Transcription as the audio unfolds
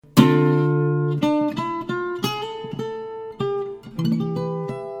Hi,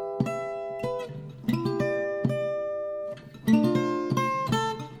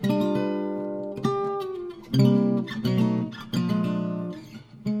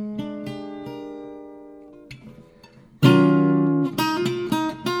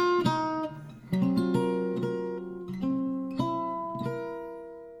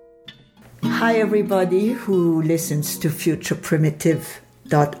 everybody who listens to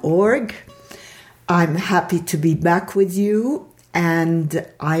futureprimitive.org. I'm happy to be back with you, and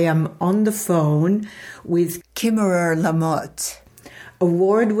I am on the phone with Kimerer LaMothe,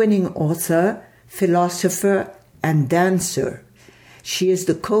 award-winning author, philosopher, and dancer. She is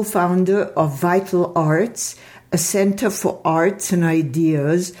the co-founder of Vital Arts, a center for arts and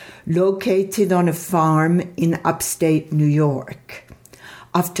ideas located on a farm in upstate New York.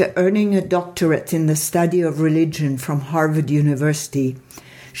 After earning a doctorate in the study of religion from Harvard University,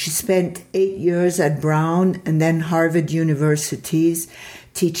 she spent 8 years at Brown and then Harvard Universities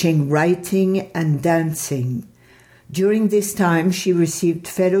teaching writing and dancing. During this time, she received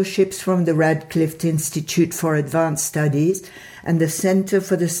fellowships from the Radcliffe Institute for Advanced Studies and the Center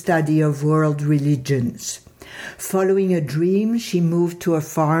for the Study of World Religions. Following a dream, she moved to a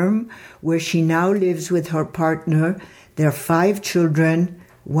farm where she now lives with her partner, their 5 children,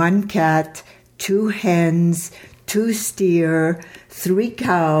 1 cat, 2 hens, 2 steer, 3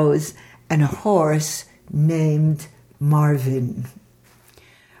 cows, and a horse named Marvin.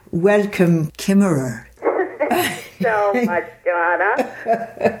 Welcome, Kimerer. So much, Joanna.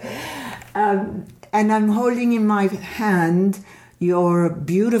 And I'm holding in my hand your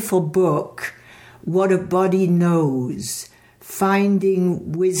beautiful book, What a Body Knows,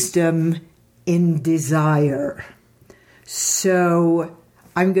 Finding Wisdom in Desire. So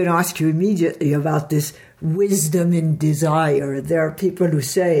I'm going to ask you immediately about this wisdom in desire. There are people who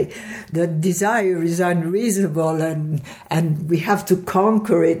say that desire is unreasonable and we have to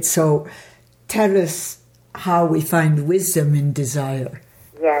conquer it. So tell us how we find wisdom in desire.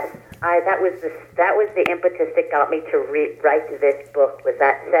 Yes, that was the impetus that got me to write this book, was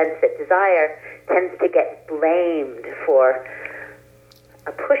that sense that desire tends to get blamed for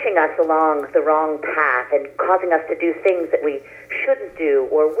pushing us along the wrong path and causing us to do things that we shouldn't do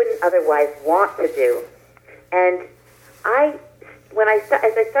or wouldn't otherwise want to do. And as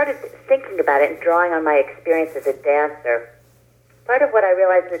I started thinking about it and drawing on my experience as a dancer, part of what I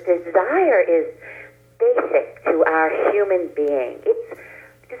realized is that desire is basic to our human being.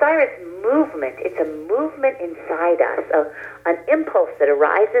 Desire is movement. It's a movement inside us, an impulse that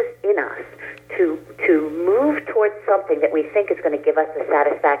arises in us to move towards something that we think is going to give us the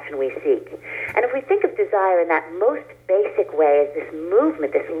satisfaction we seek. And if we think of desire in that most basic way as this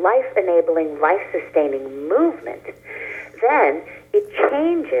movement, this life-enabling, life-sustaining movement, then it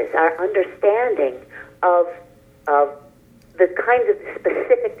changes our understanding of the kinds of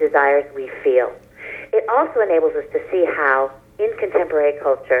specific desires we feel. It also enables us to see how, in contemporary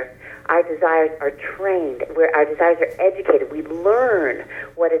culture, our desires are trained, where our desires are educated. We learn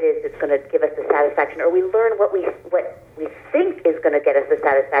what it is that's going to give us the satisfaction, or we learn what we think is going to get us the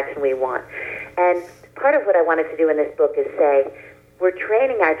satisfaction we want. And part of what I wanted to do in this book is say, we're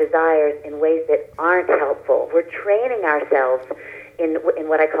training our desires in ways that aren't helpful. We're training ourselves in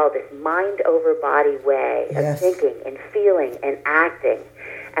what I call this mind-over-body way of thinking and feeling and acting.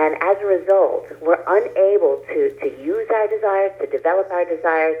 And as a result, we're unable to use our desires, to develop our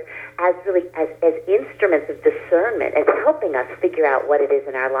desires as instruments of discernment, as helping us figure out what it is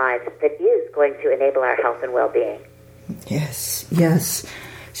in our lives that is going to enable our health and well-being. Yes.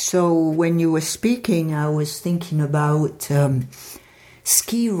 So when you were speaking, I was thinking about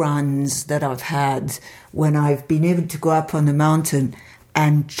ski runs that I've had when I've been able to go up on the mountain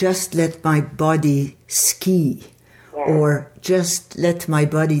and just let my body ski. Yes. Or just let my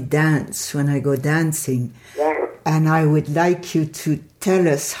body dance when I go dancing. Yes. And I would like you to tell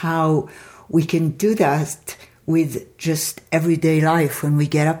us how we can do that with just everyday life when we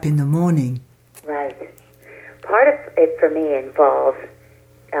get up in the morning. Right. Part of it for me involves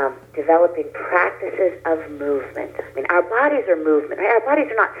developing practices of movement. I mean, our bodies are movement, right? Our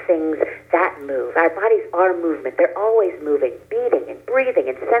bodies are not things that move. Our bodies are movement. They're always moving, beating and breathing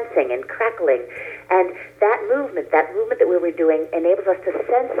and sensing and crackling. And that movement that we were doing enables us to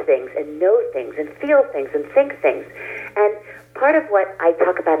sense things and know things and feel things and think things. And part of what I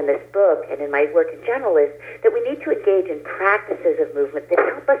talk about in this book and in my work in general is that we need to engage in practices of movement that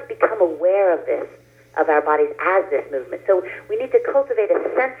help us become aware of this, of our bodies as this movement. So we need to cultivate a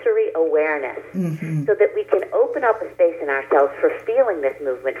sensory awareness so that we can open up a space in ourselves for feeling this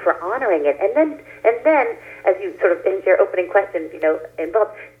movement, for honoring it, and then as you sort of in your opening question,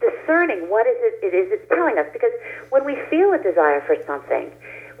 involved, discerning what it is it's telling us. Because when we feel a desire for something,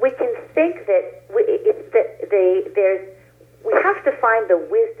 we can think that we have to find the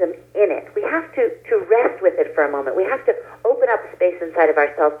wisdom in it. We have to rest with it for a moment. We have to open up space inside of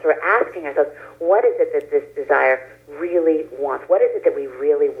ourselves to asking ourselves, what is it that this desire really wants? What is it that we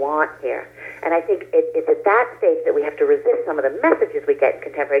really want here? And I think it's at that stage that we have to resist some of the messages we get in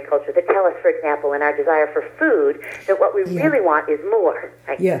contemporary culture that tell us, for example, in our desire for food, that what we really want is more.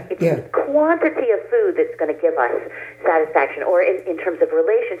 Right? It's the quantity of food that's going to give us satisfaction. Or in terms of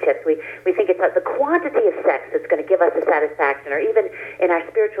relationships, we think it's the quantity of sex that's going to give us a satisfaction. Or even in our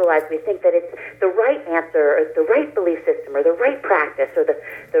spiritual lives, we think that it's the right answer or the right belief system or the right practice or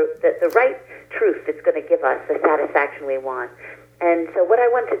the right truth that's going to give us the satisfaction we want. And so what I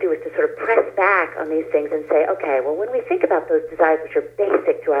wanted to do is to sort of press back on these things and say, okay, well, when we think about those desires which are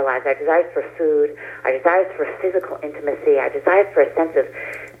basic to our lives, our desires for food, our desires for physical intimacy, our desires for a sense of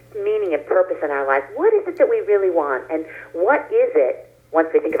meaning and purpose in our lives, what is it that we really want? And what is it, once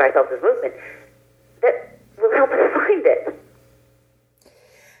we think of ourselves as movement, that will help us find it?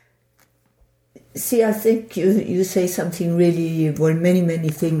 See, I think you say something really, well, many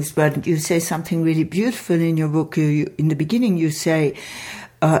things, but you say something really beautiful in your book. In the beginning, you say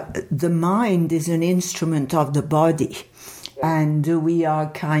the mind is an instrument of the body. And we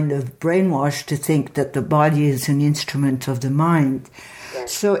are kind of brainwashed to think that the body is an instrument of the mind.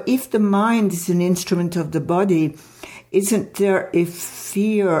 Yes. So if the mind is an instrument of the body, isn't there a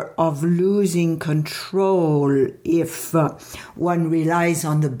fear of losing control if one relies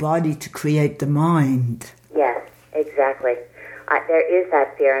on the body to create the mind? Yes, exactly. There is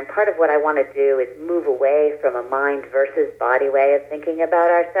that fear, and part of what I want to do is move away from a mind versus body way of thinking about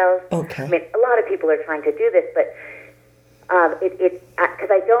ourselves. Okay. I mean, a lot of people are trying to do this, but because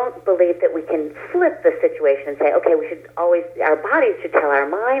I don't believe that we can flip the situation and say, okay, our bodies should tell our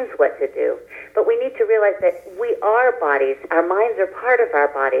minds what to do. But we need to realize that we are bodies. Our minds are part of our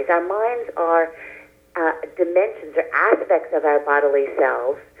bodies. Our minds are dimensions or aspects of our bodily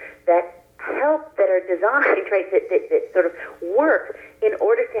selves that are designed, right, that sort of work in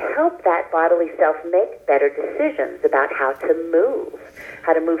order to help that bodily self make better decisions about how to move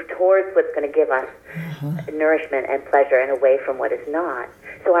towards what's going to give us nourishment and pleasure and away from what is not.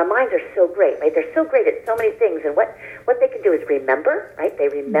 So our minds are so great, right? They're so great at so many things, and what they can do is remember, right? They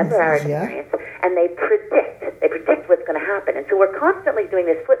remember our experience, and they predict what's going to happen. And so we're constantly doing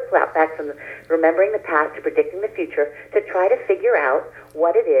this flip-flop back from remembering the past to predicting the future to try to figure out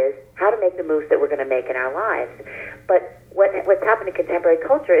what it is, how to make the moves that we're going to make in our lives. But what's happened in contemporary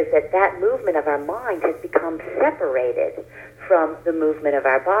culture is that movement of our mind has become separated from the movement of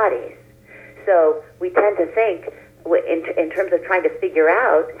our bodies. So we tend to think, in terms of trying to figure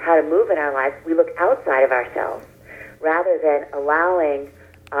out how to move in our lives, we look outside of ourselves rather than allowing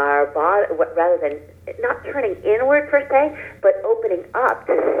our body, rather than not turning inward per se, but opening up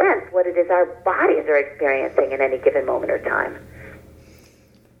to sense what it is our bodies are experiencing in any given moment or time.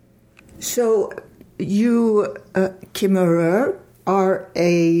 So you, Kimerer, are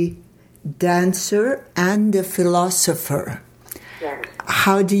a dancer and a philosopher. Yes.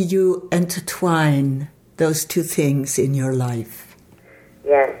 How do you intertwine those two things in your life?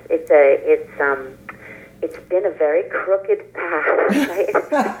 Yes, it's been a very crooked path, right?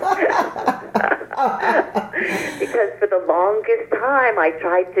 Because for the longest time I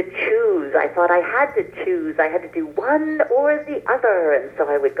tried to choose. I thought I had to choose. I had to do one or the other. And so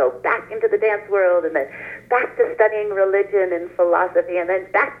I would go back into the dance world and then back to studying religion and philosophy and then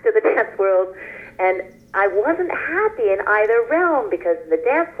back to the dance world. And I wasn't happy in either realm because in the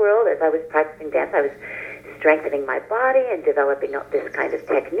dance world, as I was practicing dance, I was strengthening my body and developing this kind of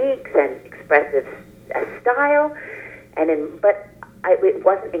techniques and expressive style, but it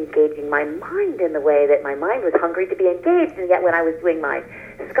wasn't engaging my mind in the way that my mind was hungry to be engaged. And yet when I was doing my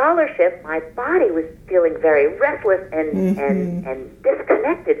scholarship, my body was feeling very restless and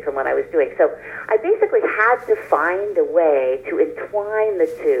disconnected from what I was doing. So I basically had to find a way to entwine the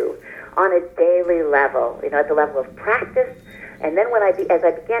two on a daily level, at the level of practice. And then as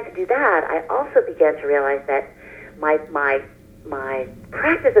I began to do that, I also began to realize that my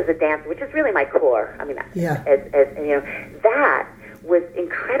practice as a dancer, which is really my core, that was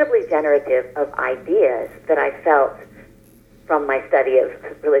incredibly generative of ideas that I felt from my study of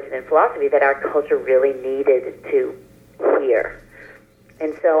religion and philosophy that our culture really needed to hear.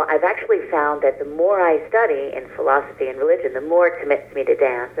 And so I've actually found that the more I study in philosophy and religion, the more it commits me to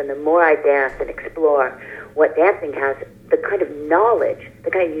dance, and the more I dance and explore what dancing has, the kind of knowledge, the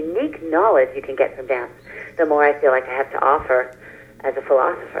kind of unique knowledge you can get from dance, the more I feel like I have to offer as a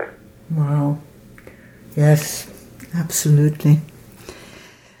philosopher. Wow. Yes, absolutely.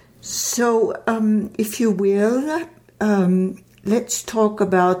 So, if you will, let's talk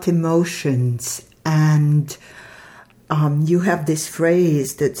about emotions. And you have this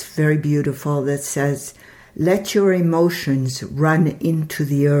phrase that's very beautiful that says, "Let your emotions run into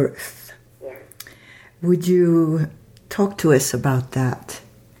the earth." Yes. Would you talk to us about that?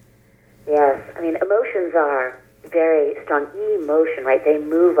 Yes. I mean, emotions are very strong. Emotion, right? They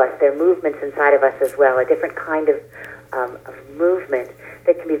move us. They're movements inside of us as well, a different kind of movement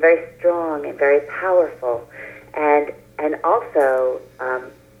that can be very strong and very powerful, and also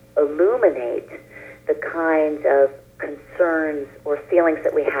illuminate the kinds of concerns or feelings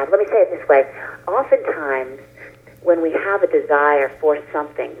that we have. Let me say it this way. Oftentimes, when we have a desire for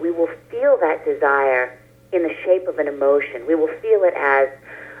something, we will feel that desire in the shape of an emotion. We will feel it as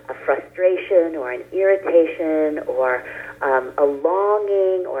a frustration or an irritation or a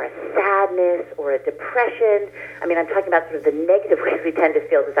longing or a sadness or a depression. I mean, I'm talking about sort of the negative ways we tend to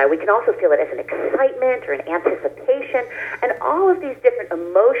feel desire. We can also feel it as an excitement or an anticipation, and all of these different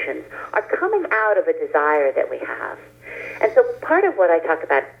emotions are coming out of a desire that we have. And so part of what I talk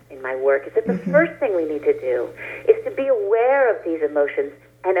about in my work is that the first thing we need to do is to be aware of these emotions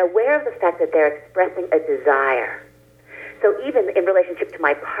and aware of the fact that they're expressing a desire. So even in relationship to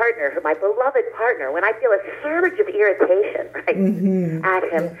my partner, my beloved partner, when I feel a surge of irritation, right, at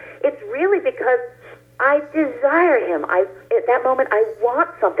him, it's really because I desire him. At that moment, I want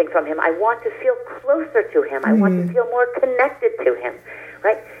something from him. I want to feel closer to him. I want to feel more connected to him,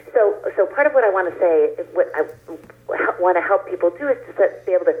 right? So part of what I want to say, what I want to help people do is to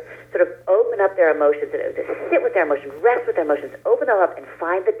be able to sort of open up their emotions, and to sit with their emotions, rest with their emotions, open them up, and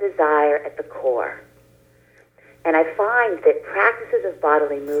find the desire at the core. And I find that practices of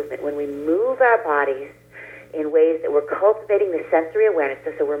bodily movement, when we move our bodies in ways that we're cultivating the sensory awareness,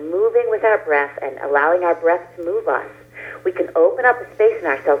 so we're moving with our breath and allowing our breath to move us, we can open up a space in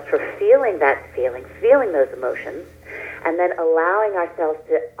ourselves for feeling that feeling those emotions, and then allowing ourselves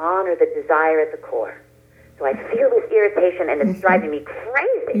to honor the desire at the core. So I feel this irritation and it's driving me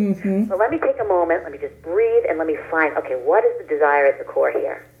crazy. So let me take a moment, let me just breathe, and let me find, okay, what is the desire at the core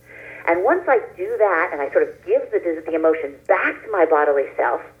here? And once I do that, and I sort of give the emotion back to my bodily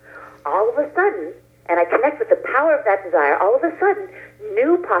self, all of a sudden, and I connect with the power of that desire, all of a sudden,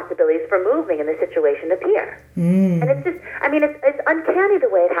 new possibilities for moving in the situation appear. And it's just, I mean, it's uncanny the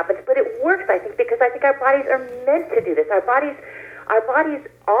way it happens, but it works, I think, because I think our bodies are meant to do this. Our bodies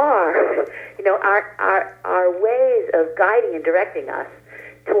are, you know, our ways of guiding and directing us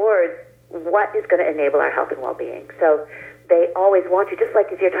towards what is going to enable our health and well-being. So they always want you, just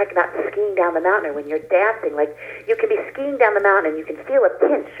like as you're talking about skiing down the mountain or when you're dancing, like you can be skiing down the mountain and you can feel a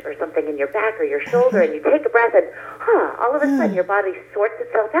pinch or something in your back or your shoulder and you take a breath and all of a sudden your body sorts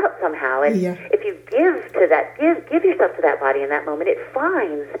itself out somehow. And if you give yourself to that body in that moment, it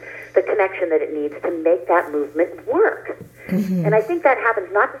finds the connection that it needs to make that movement work. And I think that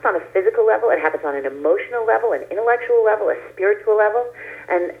happens not just on a physical level, it happens on an emotional level, an intellectual level, a spiritual level,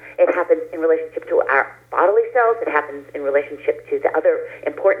 and it happens in relationship to our bodily selves, it happens in relationship to the other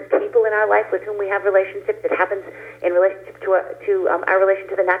important people in our life with whom we have relationships, it happens in relationship to our relation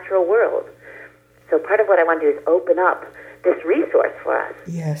to the natural world. So part of what I want to do is open up this resource for us.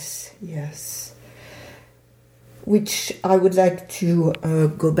 Yes. Which I would like to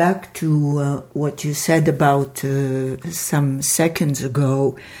go back to what you said about some seconds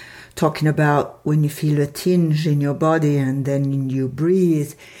ago, talking about when you feel a tinge in your body and then you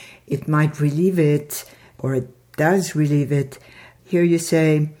breathe, it might relieve it, or it does relieve it. Here you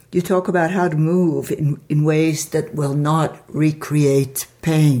talk about how to move in ways that will not recreate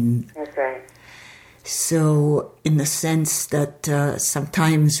pain. That's right. So in the sense that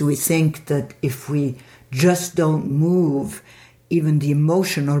sometimes we think that if we just don't move, even the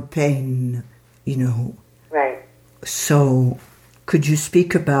emotional pain, you know. Right. So could you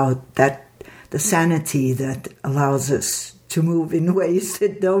speak about that, the sanity that allows us to move in ways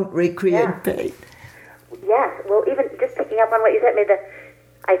that don't recreate pain? Yes. Well, even just picking up on what you said,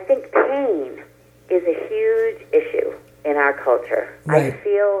 I think pain is a huge issue in our culture. Right. I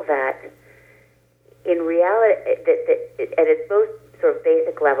feel that in reality, that at its most sort of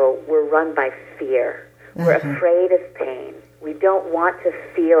basic level, we're run by fear. We're afraid of pain. We don't want to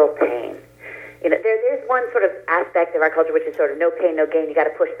feel pain. You know, there's one sort of aspect of our culture which is sort of no pain, no gain. You got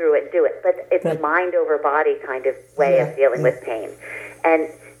to push through it and do it. But it's a mind over body kind of way of dealing with pain. And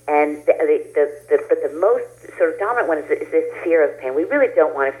the most sort of dominant one is this fear of pain. We really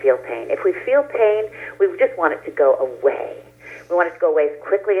don't want to feel pain. If we feel pain, we just want it to go away. We want it to go away as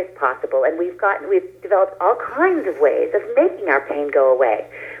quickly as possible. And we've developed all kinds of ways of making our pain go away.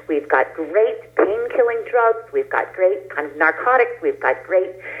 We've got great pain-killing drugs. We've got great kind of narcotics. We've got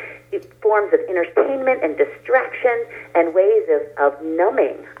great forms of entertainment and distraction and ways of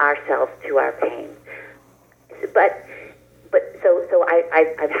numbing ourselves to our pain. But so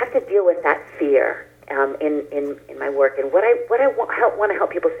I've had to deal with that fear in my work. And what I want to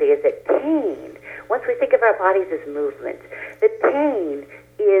help people see is that pain, once we think of our bodies as movement, that pain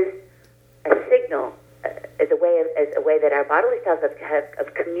is a signal, as a way that our bodily cells have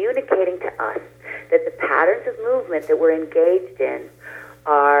of communicating to us that the patterns of movement that we're engaged in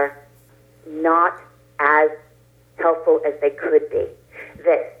are not as helpful as they could be.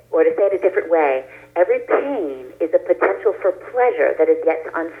 That, or to say it a different way, every pain is a potential for pleasure that is yet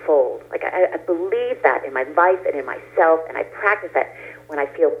to unfold. Like I believe that in my life and in myself, and I practice that. When I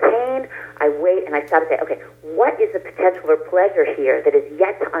feel pain, I wait and I stop and say, okay, what is the potential for pleasure here that is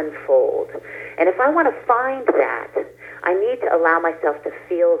yet to unfold? And if I want to find that, I need to allow myself to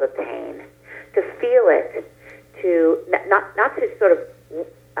feel the pain, to feel it, to not to sort of.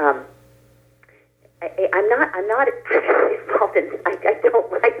 I'm not actually involved in. I don't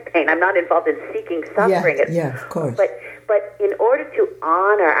like pain. I'm not involved in seeking suffering. Yeah, of course. But in order to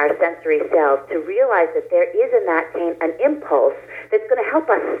honor our sensory selves, to realize that there is in that pain an impulse that's going to help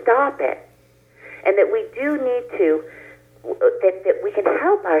us stop it, and that we do need to, that we can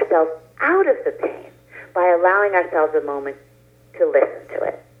help ourselves out of the pain by allowing ourselves a moment to listen to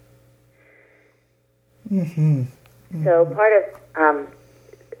it. Mm-hmm. Mm-hmm. So part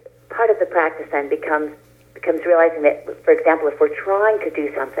of the practice then becomes realizing that, for example, if we're trying to do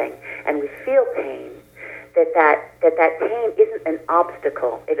something and we feel pain, that pain isn't an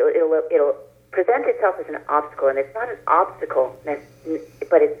obstacle. It'll present itself as an obstacle, and it's not an obstacle, but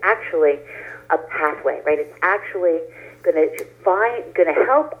it's actually a pathway, right? It's actually going to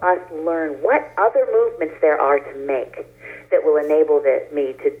help us learn what other movements there are to make that will enable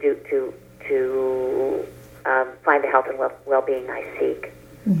me to find the health and well-being I seek.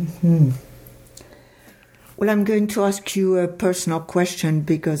 Mm-hmm. Well, I'm going to ask you a personal question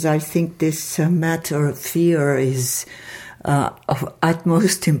because I think this matter of fear is of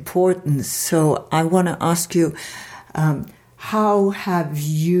utmost importance. So I want to ask you, how have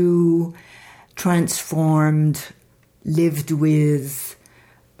you transformed, lived with,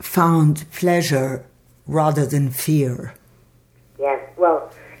 found pleasure rather than fear? Yes, well,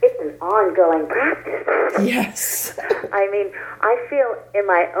 it's an ongoing practice. Yes. I mean, I feel in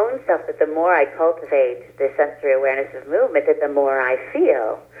my own self that the more I cultivate the sensory awareness of movement, that the more I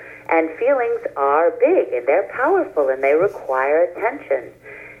feel. And feelings are big, and they're powerful, and they require attention.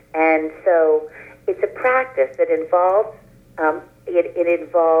 And so it's a practice that involves, it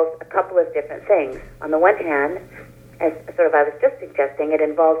involves a couple of different things. On the one hand, as sort of I was just suggesting, it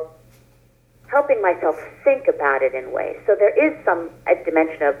involves helping myself think about it in ways. So there is a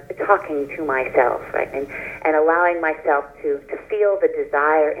dimension of talking to myself, right, and allowing myself to feel the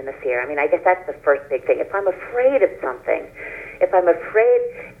desire and the fear. I mean, I guess that's the first big thing. If I'm afraid of something,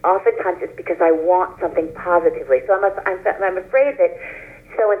 oftentimes it's because I want something positively. So I'm afraid that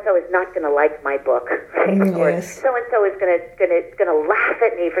so-and-so is not going to like my book, right? Yes. Or so-and-so is going to laugh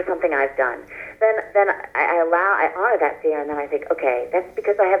at me for something I've done. Then I honor that fear, and then I think, okay, that's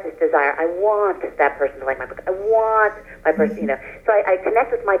because I have this desire. I want that person to like my book. I want my person, So I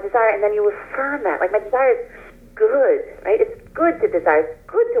connect with my desire, and then you affirm that. Like, my desire is good, right? It's good to desire. It's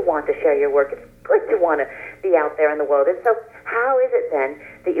good to want to share your work. It's good to want to be out there in the world. And so how is it then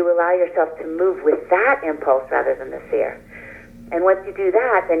that you allow yourself to move with that impulse rather than the fear? And once you do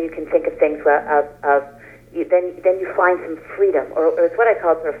that, then you can think of things then you find some freedom, or it's what I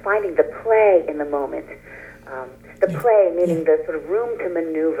call sort of finding the play in the moment. The play, meaning the sort of room to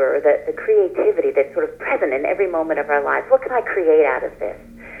maneuver, the creativity that's sort of present in every moment of our lives. What can I create out of this?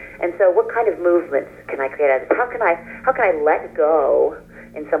 And so what kind of movements can I create out of this? How can I let go,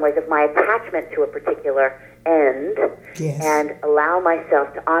 in some ways, of my attachment to a particular end, yes, and allow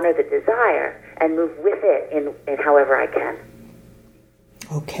myself to honor the desire and move with it in however I can.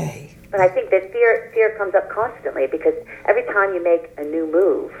 Okay. But I think that fear comes up constantly, because every time you make a new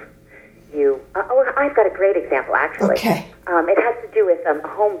move, I've got a great example, actually. Okay. It has to do with a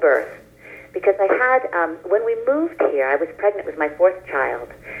home birth, because I had, when we moved here, I was pregnant with my fourth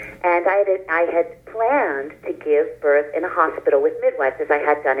child, and I had planned to give birth in a hospital with midwives, as I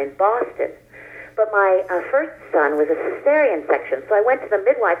had done in Boston. But my first son was a cesarean section, so I went to the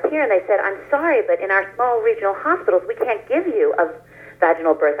midwives here, and they said, I'm sorry, but in our small regional hospitals, we can't give you a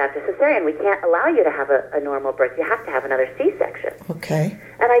vaginal birth after cesarean. We can't allow you to have a normal birth. You have to have another C-section. Okay.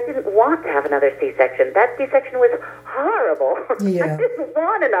 And I didn't want to have another C-section. That C-section was horrible. Yeah. I didn't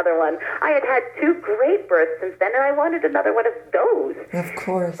want another one. I had had 2 great births since then, and I wanted another one of those. Of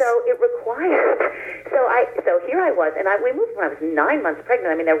course. So it required. So here I was, and we moved when I was 9 months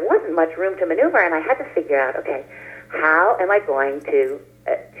pregnant. I mean, there wasn't much room to maneuver, and I had to figure out, okay, how am I going to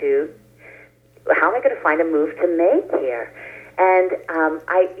find a move to make here? And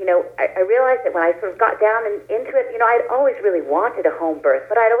I realized that when I sort of got down into it, I'd always really wanted a home birth,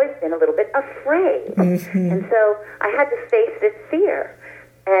 but I'd always been a little bit afraid. Mm-hmm. And so I had to face this fear.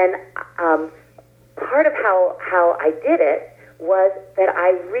 And part of how I did it was that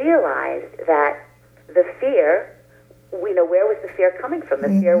I realized that the fear, where was the fear coming from?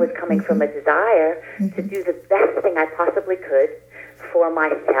 The fear was coming from a desire to do the best thing I possibly could for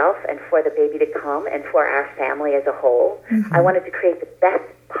myself and for the baby to come and for our family as a whole. Mm-hmm. I wanted to create the best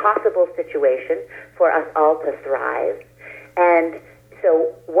possible situation for us all to thrive. And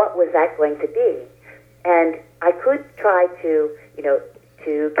so what was that going to be? And I could try to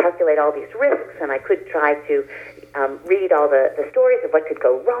calculate all these risks, and I could try to read all the stories of what could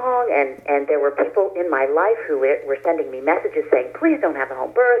go wrong, and there were people in my life who were sending me messages saying, please don't have a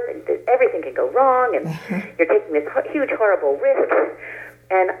home birth, and everything can go wrong, and you're taking this huge, horrible risk.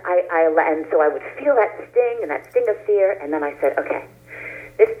 And so I would feel that sting of fear, and then I said, okay,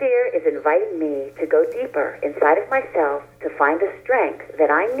 this fear is inviting me to go deeper inside of myself to find the strength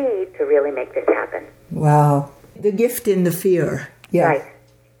that I need to really make this happen. Wow. The gift in the fear. Yeah. Right.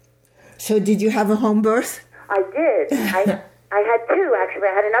 So did you have a home birth? I did. I had 2, actually.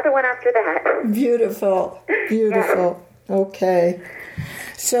 I had another one after that. Beautiful. Beautiful. Yeah. Okay.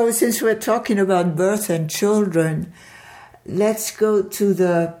 So since we're talking about birth and children, let's go to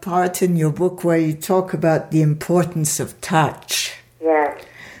the part in your book where you talk about the importance of touch. Yes.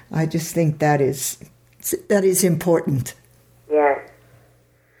 I just think that is important. Yes.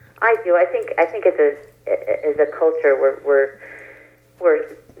 I do. I think as a culture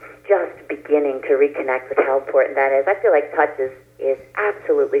we're just beginning to reconnect with how important that is. I feel like touch is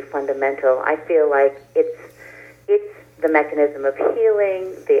absolutely fundamental. I feel like it's the mechanism of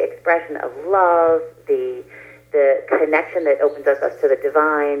healing, the expression of love, the connection that opens us to the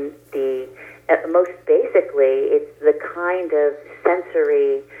divine. Most basically, it's the kind of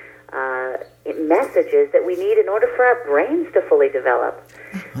sensory messages that we need in order for our brains to fully develop.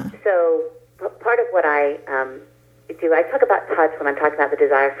 Uh-huh. So part of what I talk about touch when I'm talking about the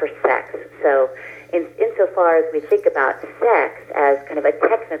desire for sex. So insofar as we think about sex as kind of a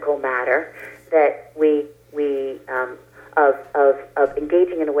technical matter that we of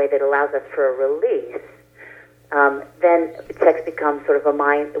engaging in a way that allows us for a release, then sex becomes sort of a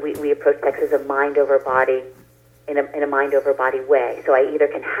mind. We approach sex as a mind over body, in a mind over body way. So I either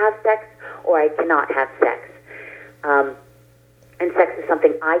can have sex or I cannot have sex. And sex is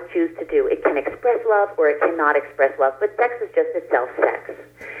something I choose to do. It can express love or it cannot express love, but sex is just itself sex.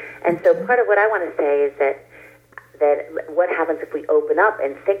 And so part of what I want to say is that what happens if we open up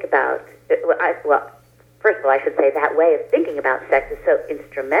and think about, first of all, I should say that way of thinking about sex is so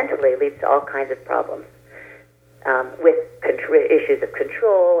instrumentally leads to all kinds of problems with issues of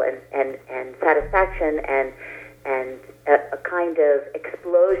control and satisfaction and a kind of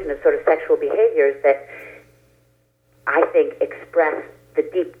explosion of sort of sexual behaviors that I think express the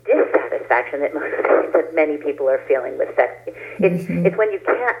deep dissatisfaction that many people are feeling with sex. It's when you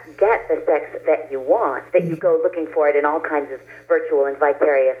can't get the sex that you want that you go looking for it in all kinds of virtual and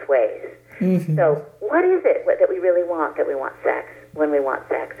vicarious ways. Mm-hmm. So what is it that we really want, that we want sex, when we want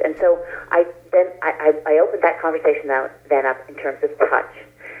sex? And so I opened that conversation then up in terms of touch.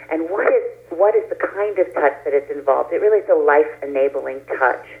 And what is the kind of touch that is involved? It really is a life-enabling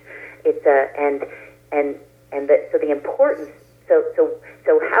touch. It's so the importance.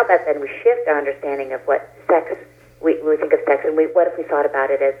 So how about then we shift our understanding of what sex, we think of sex, and what if we thought about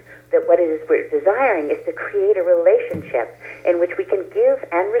it as that what it is we're desiring is to create a relationship in which we can give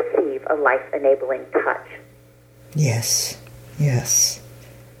and receive a life-enabling touch. Yes, yes.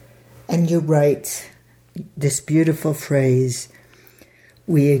 And you write this beautiful phrase,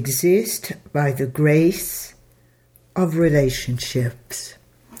 we exist by the grace of relationships.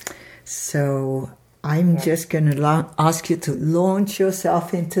 So I'm just going to ask you to launch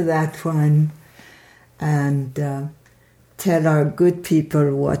yourself into that one and tell our good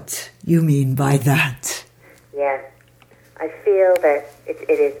people what you mean by that. Yes. I feel that it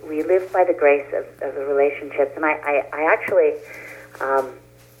is, we live by the grace of the relationships. And I actually,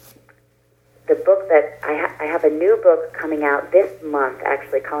 the book that, I have a new book coming out this month,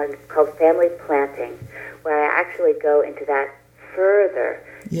 actually, called Family Planting, where I actually go into that further.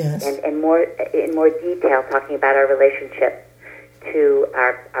 Yes. And in more detail, talking about our relationship to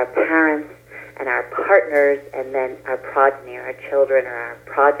our parents and our partners, and then our progeny, or our children, or our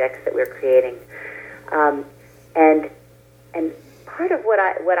projects that we're creating. And part of what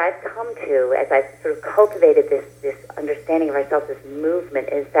I've come to as I've sort of cultivated this understanding of ourselves, this movement,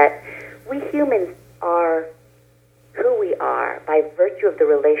 is that we humans are who we are by virtue of the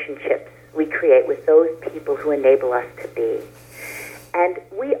relationships we create with those people who enable us to be. And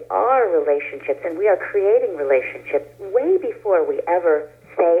we are relationships, and we are creating relationships way before we ever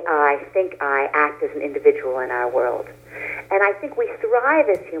say I, think I, act as an individual in our world. And I think we thrive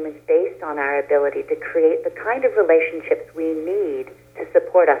as humans based on our ability to create the kind of relationships we need to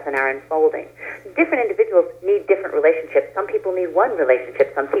support us in our unfolding. Different individuals need different relationships. Some people need one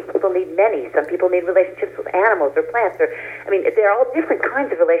relationship. Some people need many. Some people need relationships with animals or plants. They're all different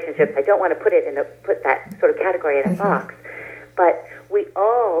kinds of relationships. I don't want to put that sort of category in a box. But we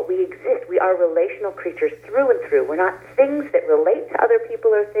exist. We are relational creatures through and through. We're not things that relate to other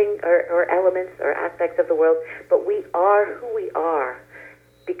people or things or elements or aspects of the world, but we are who we are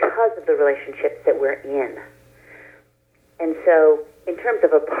because of the relationships that we're in. And so, in terms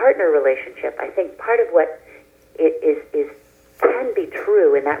of a partner relationship, I think part of what can be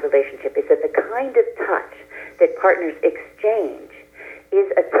true in that relationship is that the kind of touch that partners exchange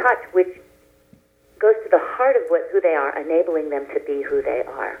is a touch which goes to the heart of who they are, enabling them to be who they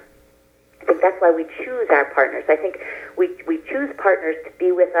are. I think that's why we choose our partners. I think we choose partners to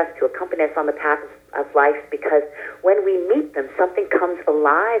be with us, to accompany us on the path of life, because when we meet them, something comes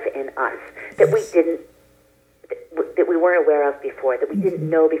alive in us that we weren't aware of before, that we didn't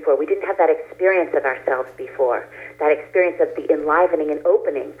know before. We didn't have that experience of ourselves before, that experience of the enlivening and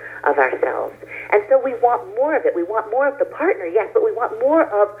opening of ourselves. And so we want more of it. We want more of the partner, yes, but we want more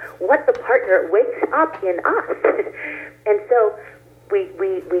of what the partner wakes up in us. And so we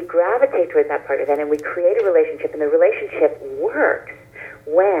gravitate towards that partner then, and we create a relationship, and the relationship works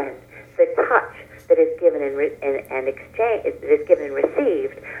when the touch that is given and exchange, that is given and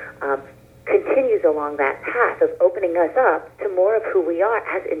received, continues along that path of opening us up to more of who we are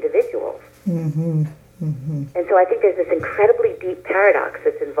as individuals. Mm-hmm. Mm-hmm. And so I think there's this incredibly deep paradox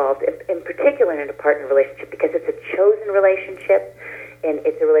that's involved, in particular in a partner relationship, because it's a chosen relationship, and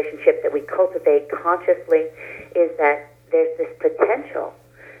it's a relationship that we cultivate consciously, is that there's this potential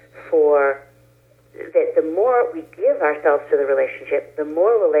for that the more we give ourselves to the relationship, the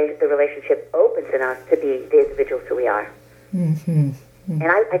more the relationship opens in us to be the individuals who we are. Mm-hmm. And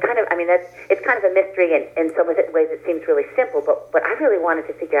it's kind of a mystery, and in some ways it seems really simple, but I really wanted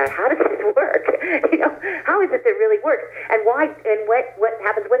to figure out, how does this work? How is it that it really works? And why, and what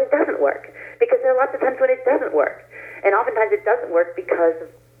happens when it doesn't work? Because there are lots of times when it doesn't work. And oftentimes it doesn't work because of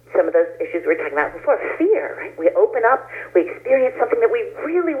some of those issues we were talking about before. Fear, right? We open up, we experience something that we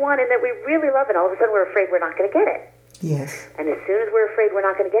really want and that we really love, and all of a sudden we're afraid we're not going to get it. Yes. And as soon as we're afraid we're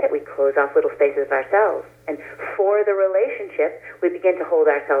not going to get it, we close off little spaces of ourselves. And for the relationship, we begin to hold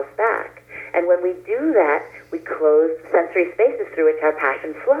ourselves back. And when we do that, we close sensory spaces through which our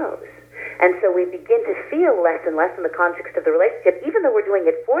passion flows. And so we begin to feel less and less in the context of the relationship, even though we're doing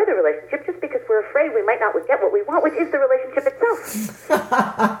it for the relationship, just because we're afraid we might not get what we want, which is the relationship itself.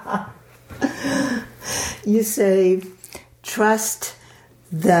 You say, trust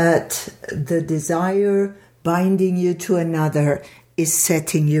that the desire binding you to another is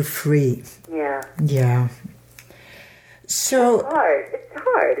setting you free. Yeah. Yeah. So it's hard. It's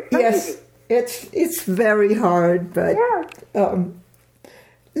hard. It's not easy. It's very hard, but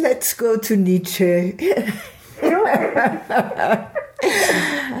let's go to Nietzsche. Sure.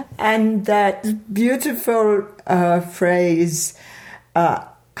 And that beautiful phrase,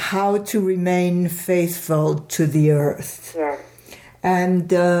 how to remain faithful to the earth. Yes.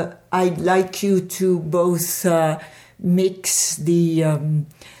 And I'd like you to both mix the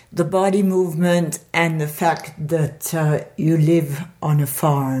body movement and the fact that you live on a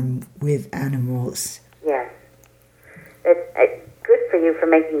farm with animals. Yes. It's good for you for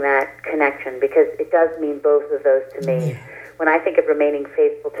making that connection, because it does mean both of those to me. Yeah. When I think of remaining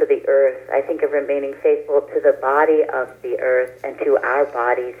faithful to the earth, I think of remaining faithful to the body of the earth and to our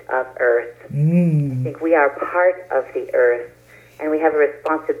bodies of earth. I think we are part of the earth, and we have a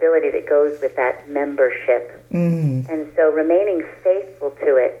responsibility that goes with that membership. And so remaining faithful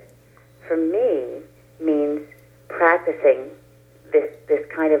to it, for me, means practicing this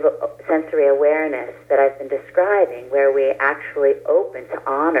kind of sensory awareness that I've been describing, where we actually open to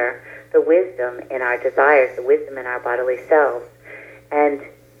honor the wisdom in our desires, the wisdom in our bodily selves, and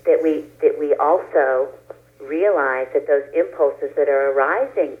that we also realize that those impulses that are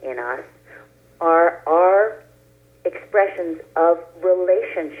arising in us are expressions of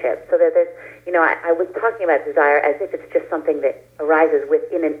relationship. So that there's, I was talking about desire as if it's just something that arises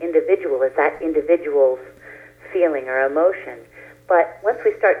within an individual, as that individual's feeling or emotion. But once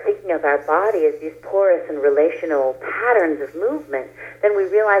we start thinking of our body as these porous and relational patterns of movement, then we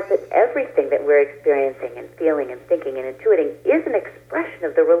realize that everything that we're experiencing and feeling and thinking and intuiting is an expression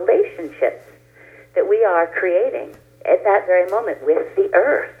of the relationships that we are creating at that very moment with the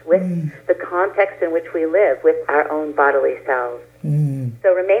earth, with the context in which we live, with our own bodily selves.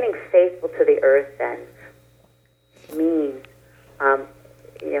 So remaining faithful to the earth then means,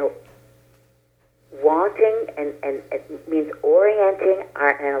 wanting and it means orienting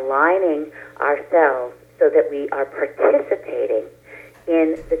and aligning ourselves so that we are participating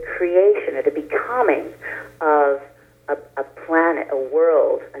in the creation or the becoming of a planet, a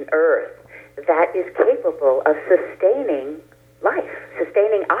world, an earth that is capable of sustaining life,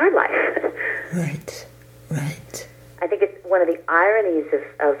 sustaining our life. Right. I think it's one of the ironies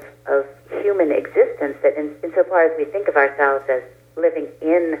of human existence that insofar as we think of ourselves as living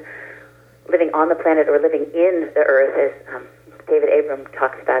on the planet or living in the earth, as David Abram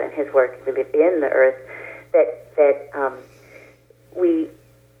talks about in his work, we live in the earth, that we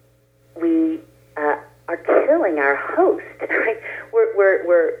are killing our host. Right?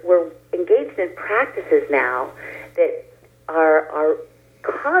 We're engaged in practices now that are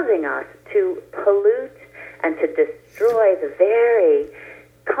causing us to pollute and to destroy the very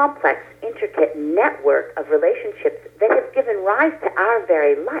complex, intricate network of relationships that have given rise to our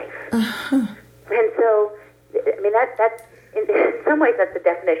very life. And so, I mean, that's in some ways that's the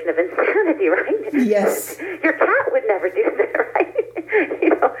definition of insanity, right? Yes. Your cat would never do that, right?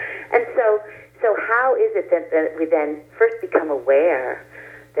 And so how is it that we then first become aware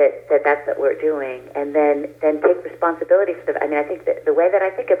that that's what we're doing, and then take responsibility for the... I mean, I think that the way that I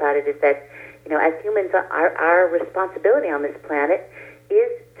think about it is that, as humans, our responsibility on this planet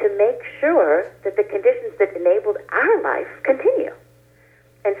is to make sure that the conditions that enabled our life continue.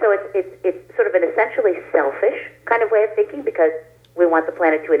 And so it's sort of an essentially selfish kind of way of thinking because we want the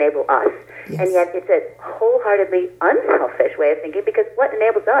planet to enable us. Yes. And yet it's a wholeheartedly unselfish way of thinking because what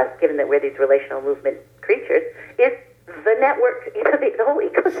enables us, given that we're these relational movement creatures, is the network, the whole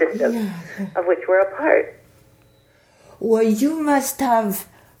ecosystem of which we're a part. Well, you must have,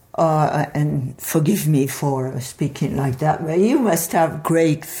 and forgive me for speaking like that, but you must have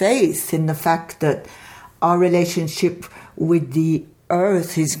great faith in the fact that our relationship with the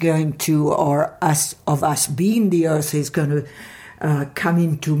earth is going to, or us being the earth is going to come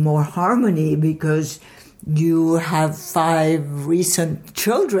into more harmony because you have 5 recent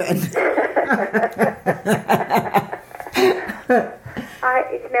children.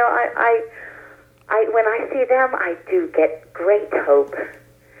 I when I see them, I do get great hope.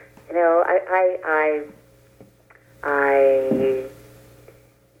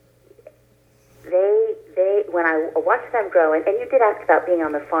 They when I watch them grow, and you did ask about being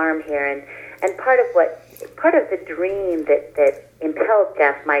on the farm here, and part of the dream that impelled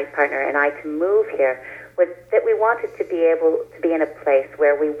Jeff, my partner, and I to move here was that we wanted to be able to be in a place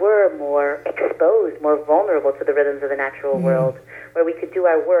where we were more exposed, more vulnerable to the rhythms of the natural world, where we could do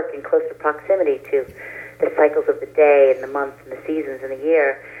our work in closer proximity to the cycles of the day and the months and the seasons and the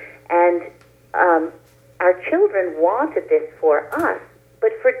year. And our children wanted this for us,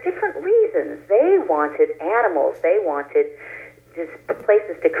 but for different reasons. They wanted animals. They wanted just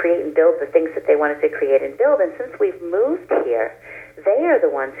places to create and build the things that they wanted to create and build. And since we've moved here, they are the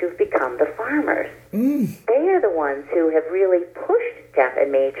ones who've become the farmers. They are the ones who have really pushed Jeff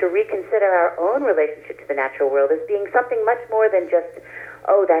and me to reconsider our own relationship to the natural world as being something much more than just,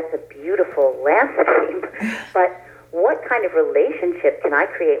 oh, that's a beautiful landscape, but what kind of relationship can I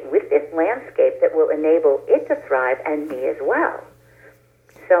create with this landscape that will enable it to thrive and me as well?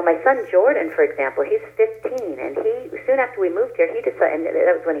 So my son Jordan, for example, he's 15, and soon after we moved here, he decided, and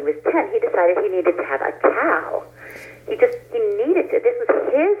that was when he was 10, he decided he needed to have a cow. He needed to. This was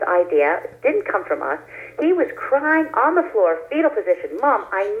his idea. It didn't come from us. He was crying on the floor, fetal position, Mom,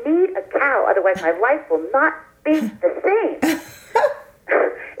 I need a cow, otherwise my life will not be the same.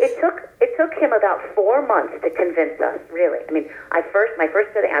 It took him about 4 months to convince us, really. I mean, my first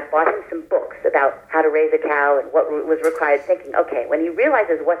thing, I bought him some books about how to raise a cow and what was required, thinking, okay, when he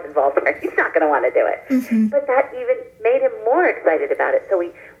realizes what's involved here, he's not going to want to do it. But that even made him more excited about it. So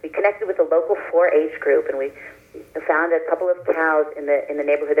we connected with a local 4-H group, and we found a couple of cows in the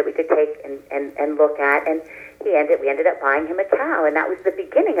neighborhood that we could take and look at, and we ended up buying him a cow, and that was the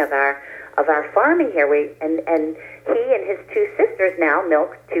beginning of our farming here. And he and his 2 sisters now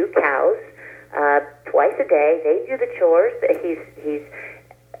milk 2 cows twice a day. They do the chores. He's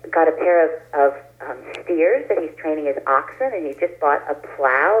got a pair of steers that he's training his oxen, and he just bought a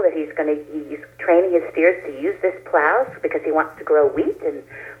plow that he's training his steers to use this plow because he wants to grow wheat and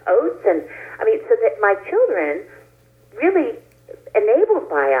oats. And I mean, so that my children really enabled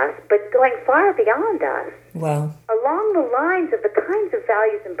by us, but going far beyond us. Wow. Along the lines of the kinds of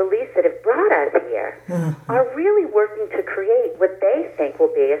values and beliefs that have brought us here, are really working to create what they think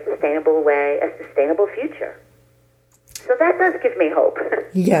will be a sustainable future. So that does give me hope.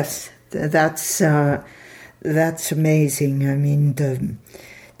 Yes, that's amazing. I mean,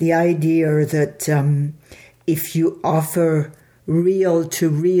 the idea that if you offer real to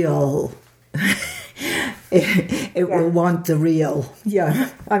real, it will want the real. Yeah,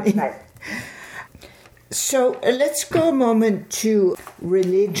 I mean. Right. So let's go a moment to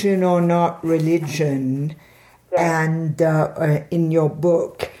religion or not religion, and in your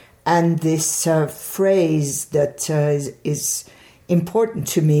book, and this phrase that is important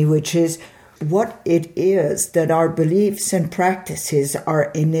to me, which is what it is that our beliefs and practices are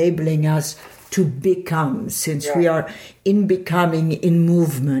enabling us to become, since we are in becoming, in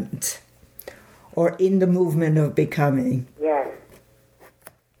movement, or in the movement of becoming. Yes.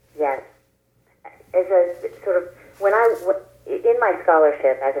 As a sort of, in my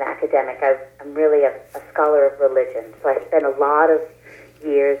scholarship as an academic, I'm really a scholar of religion. So I spent a lot of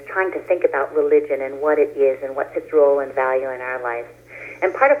years trying to think about religion and what it is and what's its role and value in our lives.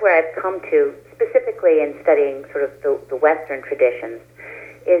 And part of where I've come to, specifically in studying sort of the Western traditions,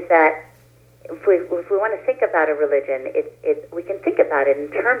 is that if we want to think about a religion, we can think about it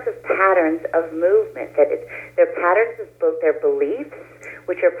in terms of patterns of movement. That they're patterns of both their beliefs,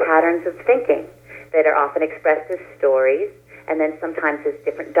 which are patterns of thinking, that are often expressed as stories, and then sometimes as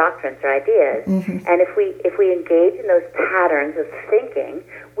different doctrines or ideas. Mm-hmm. And if we engage in those patterns of thinking,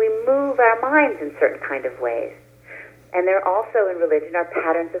 we move our minds in certain kind of ways. And there also in religion are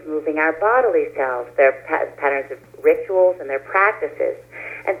patterns of moving our bodily selves. There are patterns of rituals and their practices.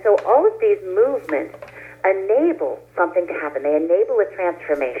 And so all of these movements enable something to happen. They enable a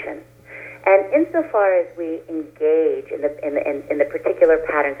transformation. And insofar as we engage in the particular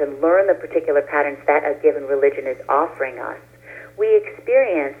patterns and learn the particular patterns that a given religion is offering us, we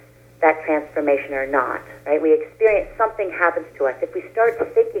experience that transformation or not, right? We experience something happens to us. If we start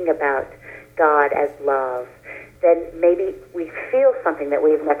thinking about God as love, then maybe we feel something that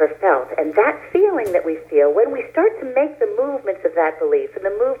we've never felt. And that feeling that we feel, when we start to make the movements of that belief and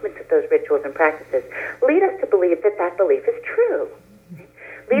the movements of those rituals and practices, lead us to believe that that belief is true.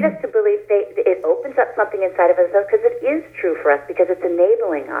 Lead us to believe it opens up something inside of ourselves because it is true for us, because it's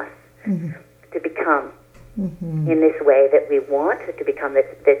enabling us to become in this way that we want to become, that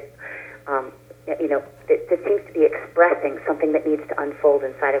seems to be expressing something that needs to unfold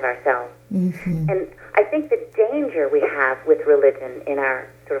inside of ourselves. And I think the danger we have with religion in our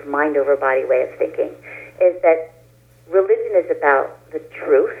sort of mind over body way of thinking is that religion is about the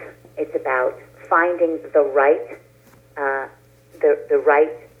truth. It's about finding the right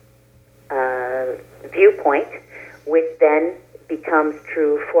viewpoint, which then becomes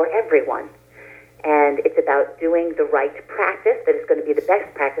true for everyone. And it's about doing the right practice that is going to be the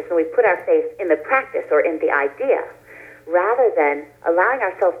best practice, and we put our faith in the practice or in the idea, rather than allowing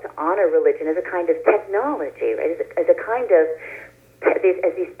ourselves to honor religion as a kind of technology, right? As a kind of,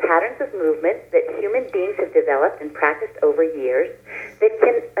 as these patterns of movement that human beings have developed and practiced over years that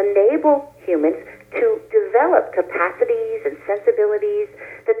can enable humans to develop capacities and sensibilities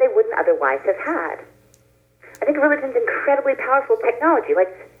that they wouldn't otherwise have had. I think religion's incredibly powerful technology.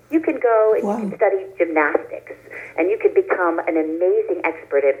 Like, you can go and you can study gymnastics, and you can become an amazing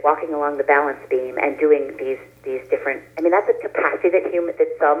expert at walking along the balance beam and doing these different. I mean, that's a capacity that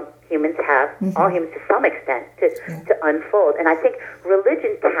some humans have, all humans to some extent, to unfold. And I think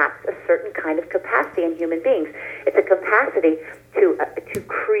religion taps a certain kind of capacity in human beings. It's a capacity to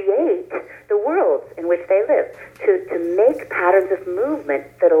create the worlds in which they live, to make patterns of movement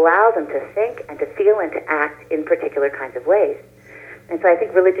that allow them to think and to feel and to act in particular kinds of ways. And so I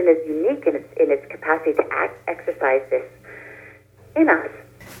think religion is unique in its capacity to exercise this in us.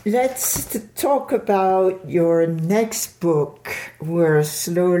 Let's talk about your next book. We're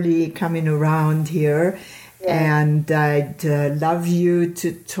slowly coming around here, and I'd love you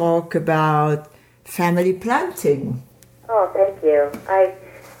to talk about family planting. Oh, thank you.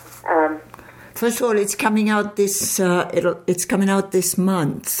 First of all, it's coming out this. It's coming out this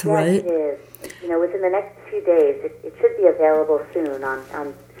month, right? Yes, it is. Within the next few days, it should be available soon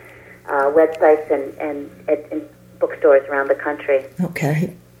on websites and bookstores around the country.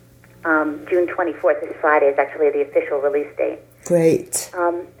 Okay. June 24th, this Friday, is actually the official release date. Great.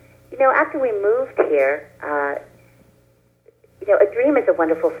 After we moved here, a dream is a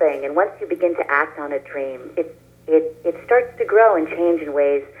wonderful thing, and once you begin to act on a dream, it starts to grow and change in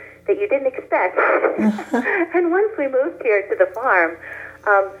ways that you didn't expect. And once we moved here to the farm,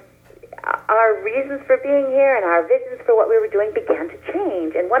 our reasons for being here and our visions for what we were doing began to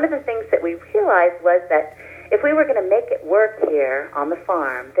change. And one of the things that we realized was that if we were going to make it work here on the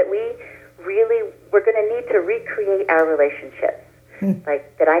farm, that we really were going to need to recreate our relationships.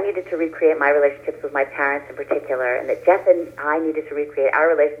 Like that I needed to recreate my relationships with my parents in particular, and that Jeff and I needed to recreate our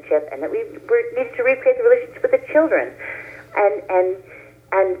relationship, and that we needed to recreate the relationship with the children.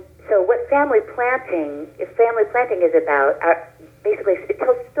 And so what family planting is about, basically it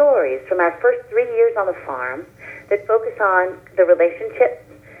tells stories from our first 3 years on the farm that focus on the relationships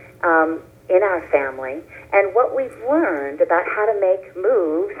in our family and what we've learned about how to make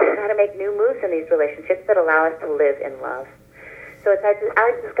new moves in these relationships that allow us to live in love. So it's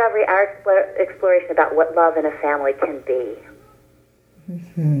our discovery, our exploration about what love in a family can be.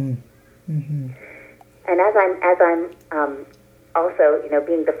 Mm-hmm. Mm-hmm. And as I'm also,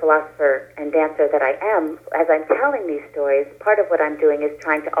 being the philosopher and dancer that I am, as I'm telling these stories, part of what I'm doing is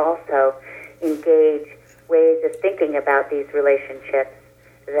trying to also engage ways of thinking about these relationships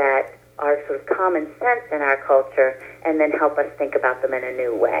that are sort of common sense in our culture, and then help us think about them in a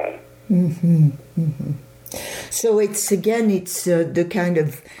new way. Mm-hmm. Mm-hmm. So it's the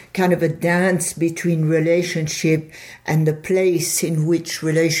kind of a dance between relationship and the place in which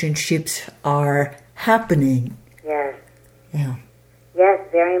relationships are happening. Yes. Yeah. Yes,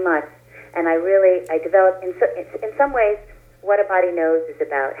 very much. And I developed, in some ways, What a Body Knows is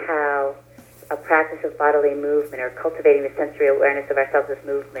about how a practice of bodily movement or cultivating the sensory awareness of ourselves as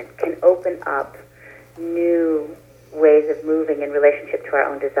movement can open up new ways of moving in relationship to our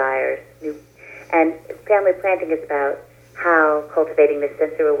own desires. And family planting is about how cultivating this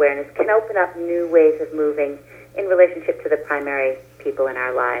sensory awareness can open up new ways of moving in relationship to the primary people in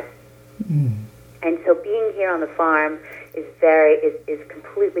our lives. Mm. And so being here on the farm is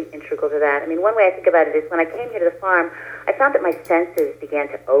completely integral to that. I mean, one way I think about it is when I came here to the farm, I found that my senses began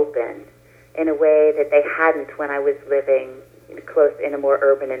to open in a way that they hadn't when I was living close in a more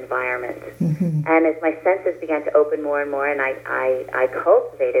urban environment. Mm-hmm. And as my senses began to open more and more, and I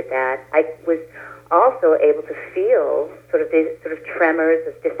cultivated that, I was also able to feel these tremors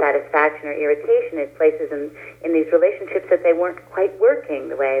of dissatisfaction or irritation in places in these relationships that they weren't quite working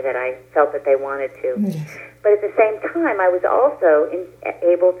the way that I felt that they wanted to. Mm-hmm. But at the same time, I was also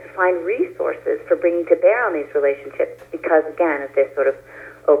able to find resources for bringing to bear on these relationships because, again, of this sort of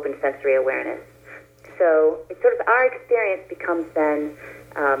open sensory awareness. So it's our experience becomes then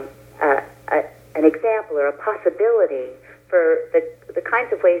an example or a possibility for the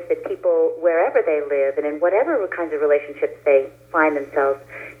kinds of ways that people, wherever they live and in whatever kinds of relationships they find themselves,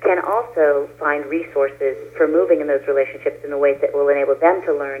 can also find resources for moving in those relationships in the ways that will enable them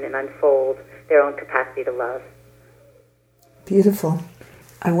to learn and unfold their own capacity to love. Beautiful.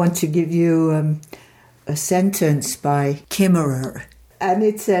 I want to give you a sentence by Kimerer, and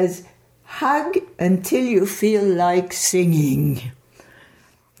it says, "Hug until you feel like singing."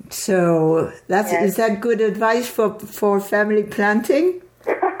 So is that good advice for family planting?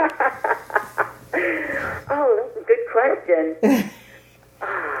 Oh, that's a good question.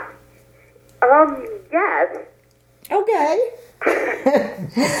 Yes. Okay.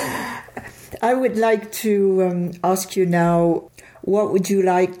 I would like to ask you now, what would you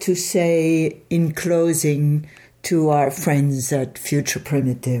like to say in closing to our friends at Future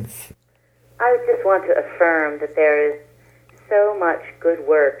Primitive? I just want to affirm that there is so much good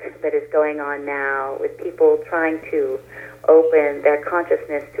work that is going on now with people trying to open their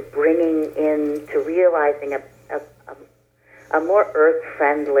consciousness to bringing in, to realizing a more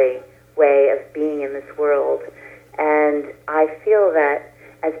earth-friendly way of being in this world. And I feel that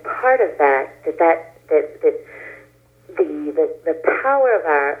as part of that the power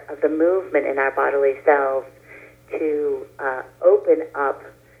of the movement in our bodily selves to open up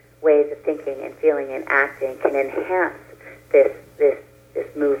ways of thinking and feeling and acting can enhance this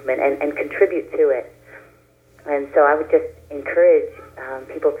movement and contribute to it. And so I would just encourage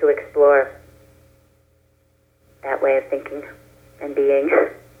people to explore that way of thinking and being.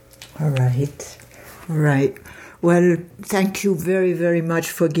 All right. Well, thank you very, very much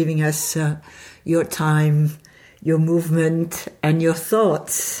for giving us your time, your movement, and your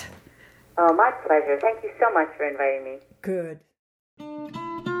thoughts. Oh, my pleasure. Thank you so much for inviting me. Good.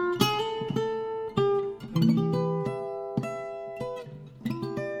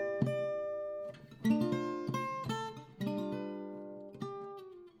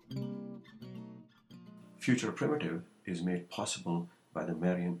 Future Primitive is made possible by the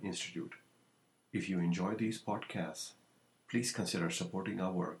Kimerer Institute. If you enjoy these podcasts, please consider supporting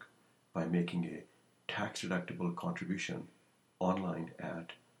our work by making a tax-deductible contribution online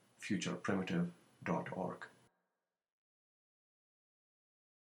at futureprimitive.org.